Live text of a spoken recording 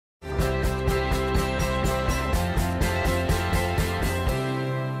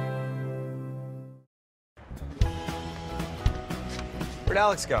Where'd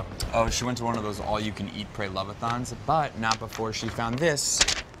Alex go? Oh, she went to one of those all-you-can-eat, pray, love-a-thons, but not before she found this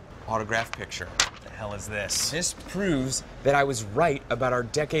autographed picture. What the hell is this? This proves that I was right about our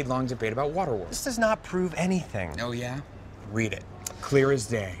decade-long debate about Waterworld. This does not prove anything. Oh, yeah? Read it. Clear as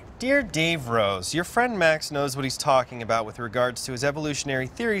day. Dear Dave Rose, your friend Max knows what he's talking about with regards to his evolutionary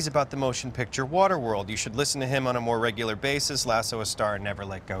theories about the motion picture Waterworld. You should listen to him on a more regular basis. Lasso a star, never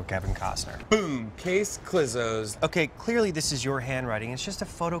let go, Kevin Costner. Boom. Case Clizzos. Okay, clearly this is your handwriting. It's just a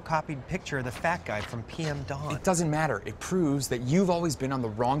photocopied picture of the fat guy from PM Dawn. It doesn't matter. It proves that you've always been on the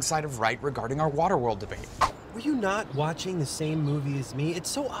wrong side of right regarding our Waterworld debate. Were you not watching the same movie as me? It's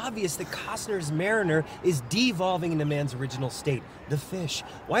so obvious that Costner's Mariner is devolving into man's original state, the fish.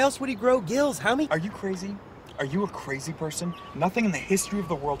 Why else would he grow gills, homie? Are you crazy? Are you a crazy person? Nothing in the history of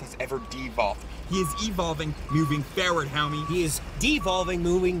the world has ever devolved. He is evolving, moving forward, homie. He is devolving,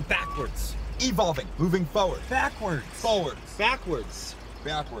 moving backwards. Evolving, moving forward. Backwards. Forward. Backwards.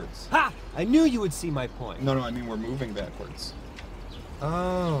 Backwards. Ha! I knew you would see my point. No, I mean we're moving backwards.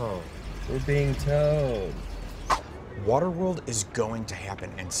 Oh, we're being towed. Waterworld is going to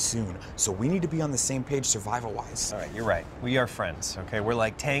happen, and soon, so we need to be on the same page survival-wise. All right, you're right. We are friends, okay? We're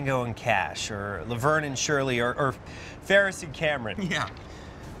like Tango and Cash, or Laverne and Shirley, or Ferris and Cameron. Yeah.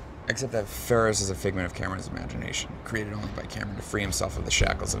 Except that Ferris is a figment of Cameron's imagination, created only by Cameron to free himself of the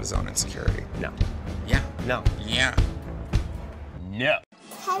shackles of his own insecurity. No. Yeah. No. Yeah. No.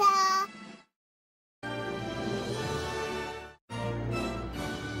 Ta-da!